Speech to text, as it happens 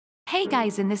Hey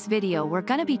guys, in this video we're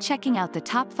gonna be checking out the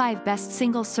top 5 best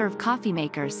single-serve coffee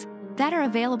makers that are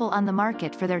available on the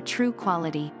market for their true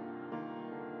quality.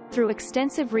 Through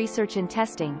extensive research and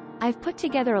testing, I've put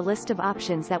together a list of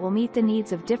options that will meet the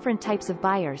needs of different types of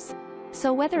buyers.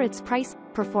 So whether it's price,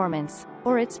 performance,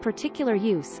 or its particular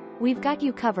use, we've got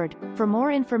you covered. For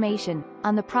more information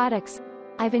on the products,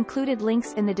 I've included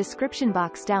links in the description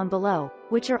box down below,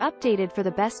 which are updated for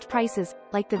the best prices.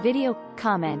 Like the video,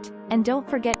 comment, and don't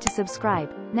forget to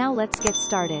subscribe. Now let's get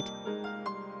started.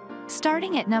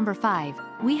 Starting at number 5,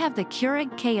 we have the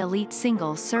Keurig K Elite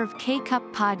Single Serve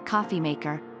K-Cup Pod Coffee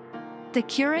Maker. The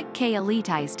Keurig K Elite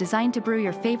is designed to brew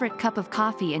your favorite cup of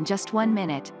coffee in just 1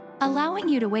 minute, allowing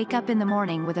you to wake up in the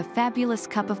morning with a fabulous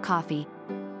cup of coffee.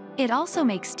 It also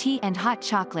makes tea and hot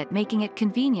chocolate, making it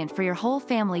convenient for your whole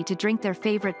family to drink their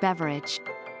favorite beverage.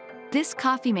 This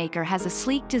coffee maker has a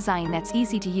sleek design that's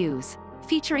easy to use,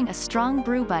 featuring a strong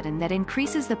brew button that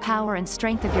increases the power and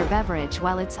strength of your beverage,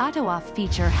 while its auto-off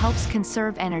feature helps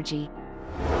conserve energy.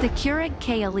 The Keurig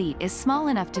K Elite is small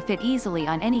enough to fit easily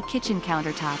on any kitchen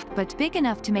countertop, but big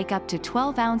enough to make up to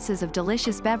 12 ounces of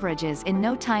delicious beverages in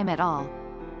no time at all.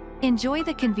 Enjoy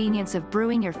the convenience of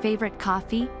brewing your favorite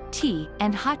coffee, tea,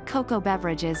 and hot cocoa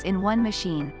beverages in one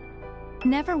machine.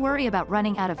 Never worry about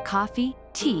running out of coffee,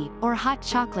 tea, or hot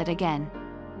chocolate again.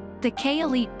 The K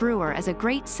Elite Brewer is a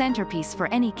great centerpiece for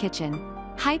any kitchen.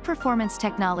 High-performance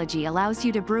technology allows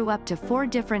you to brew up to 4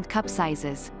 different cup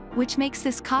sizes, which makes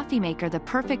this coffee maker the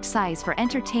perfect size for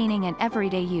entertaining and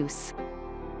everyday use.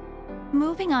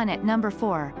 Moving on, at number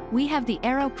 4, we have the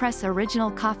AeroPress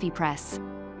Original Coffee Press.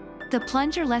 The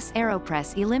plunger-less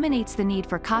AeroPress eliminates the need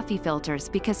for coffee filters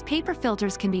because paper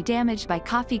filters can be damaged by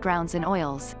coffee grounds and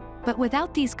oils, but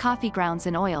without these coffee grounds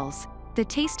and oils, the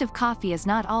taste of coffee is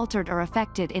not altered or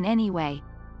affected in any way.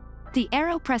 The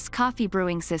AeroPress coffee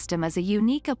brewing system is a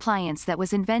unique appliance that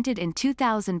was invented in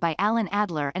 2000 by Alan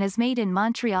Adler and is made in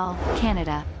Montreal,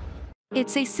 Canada.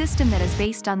 It's a system that is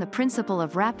based on the principle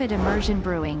of rapid immersion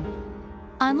brewing.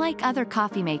 Unlike other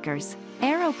coffee makers,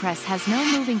 AeroPress has no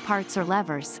moving parts or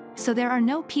levers, so there are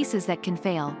no pieces that can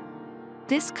fail.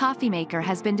 This coffee maker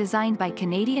has been designed by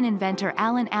Canadian inventor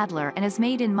Alan Adler and is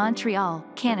made in Montreal,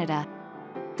 Canada.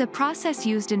 The process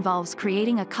used involves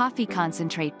creating a coffee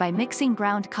concentrate by mixing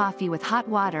ground coffee with hot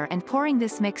water and pouring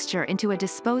this mixture into a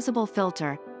disposable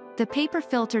filter. The paper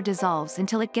filter dissolves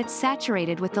until it gets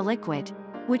saturated with the liquid,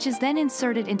 which is then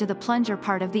inserted into the plunger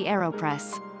part of the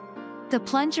AeroPress. The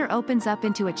plunger opens up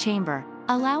into a chamber,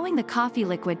 allowing the coffee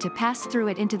liquid to pass through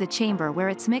it into the chamber where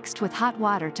it's mixed with hot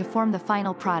water to form the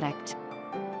final product.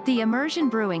 The immersion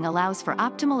brewing allows for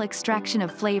optimal extraction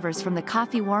of flavors from the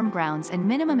coffee warm grounds and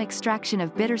minimum extraction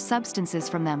of bitter substances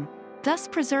from them, thus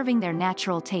preserving their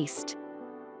natural taste.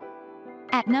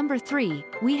 At number 3,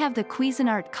 we have the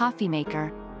Cuisinart Coffee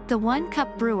Maker. The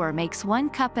 1-cup brewer makes 1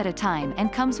 cup at a time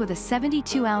and comes with a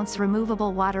 72-ounce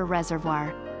removable water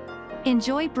reservoir.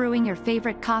 Enjoy brewing your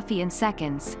favorite coffee in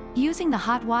seconds, using the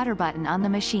hot water button on the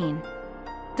machine.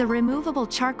 The removable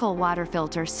charcoal water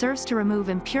filter serves to remove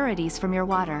impurities from your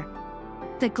water.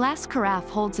 The glass carafe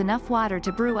holds enough water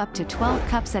to brew up to 12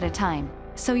 cups at a time,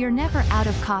 so you're never out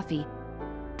of coffee.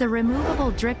 The removable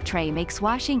drip tray makes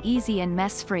washing easy and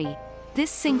mess-free.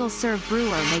 This single-serve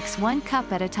brewer makes 1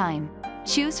 cup at a time.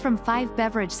 Choose from 5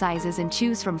 beverage sizes and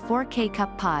choose from 4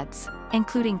 K-cup pods,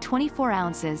 including 24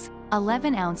 ounces,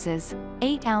 11 ounces,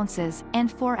 8 ounces,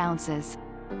 and 4 ounces.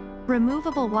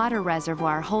 Removable water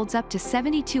reservoir holds up to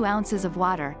 72 ounces of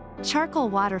water. Charcoal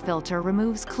water filter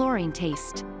removes chlorine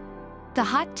taste. The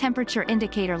hot temperature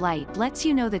indicator light lets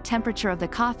you know the temperature of the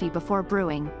coffee before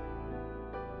brewing.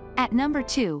 At number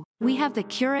 2, we have the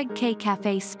Keurig K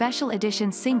Cafe Special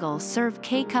Edition Single Serve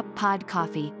K-Cup Pod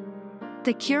Coffee.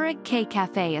 The Keurig K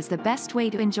Cafe is the best way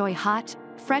to enjoy hot,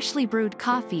 freshly brewed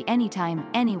coffee anytime,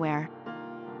 anywhere.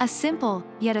 A simple,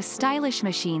 yet a stylish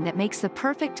machine that makes the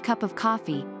perfect cup of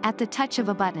coffee, at the touch of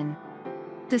a button.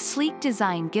 The sleek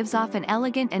design gives off an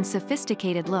elegant and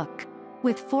sophisticated look.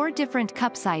 With 4 different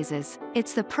cup sizes,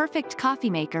 it's the perfect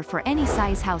coffee maker for any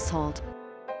size household.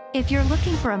 If you're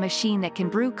looking for a machine that can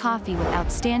brew coffee with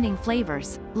outstanding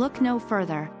flavors, look no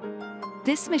further.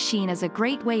 This machine is a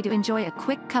great way to enjoy a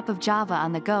quick cup of java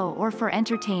on the go or for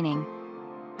entertaining.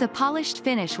 The polished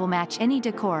finish will match any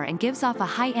decor and gives off a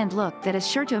high-end look that is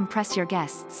sure to impress your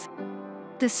guests.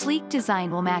 The sleek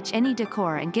design will match any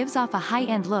decor and gives off a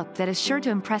high-end look that is sure to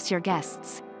impress your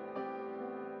guests.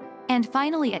 And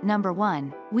finally, at number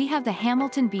 1, we have the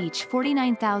Hamilton Beach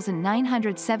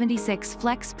 49976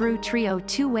 FlexBrew Trio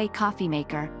 2-Way Coffee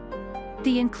Maker.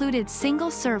 The included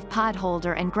single-serve pod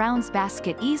holder and grounds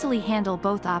basket easily handle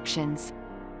both options.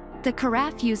 The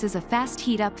carafe uses a fast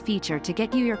heat-up feature to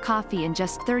get you your coffee in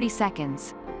just 30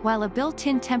 seconds, while a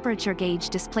built-in temperature gauge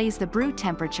displays the brew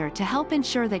temperature to help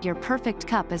ensure that your perfect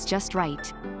cup is just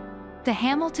right. The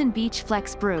Hamilton Beach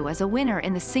FlexBrew is a winner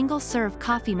in the single-serve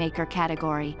coffee maker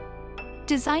category.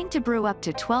 Designed to brew up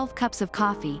to 12 cups of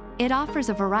coffee, it offers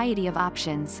a variety of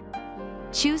options.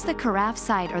 Choose the carafe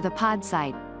side or the pod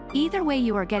side. Either way,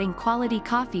 you are getting quality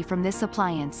coffee from this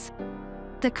appliance.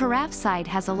 The carafe side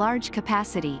has a large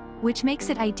capacity, which makes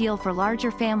it ideal for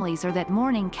larger families or that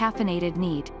morning caffeinated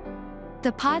need.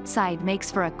 The pod side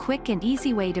makes for a quick and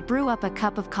easy way to brew up a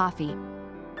cup of coffee.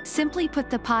 Simply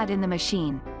put the pod in the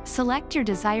machine, select your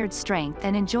desired strength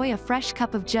and enjoy a fresh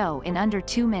cup of joe in under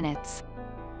 2 minutes.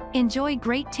 Enjoy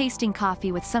great tasting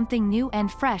coffee with something new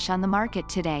and fresh on the market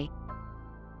today.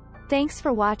 Thanks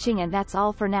for watching, and that's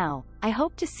all for now. I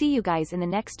hope to see you guys in the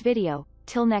next video.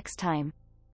 Till next time.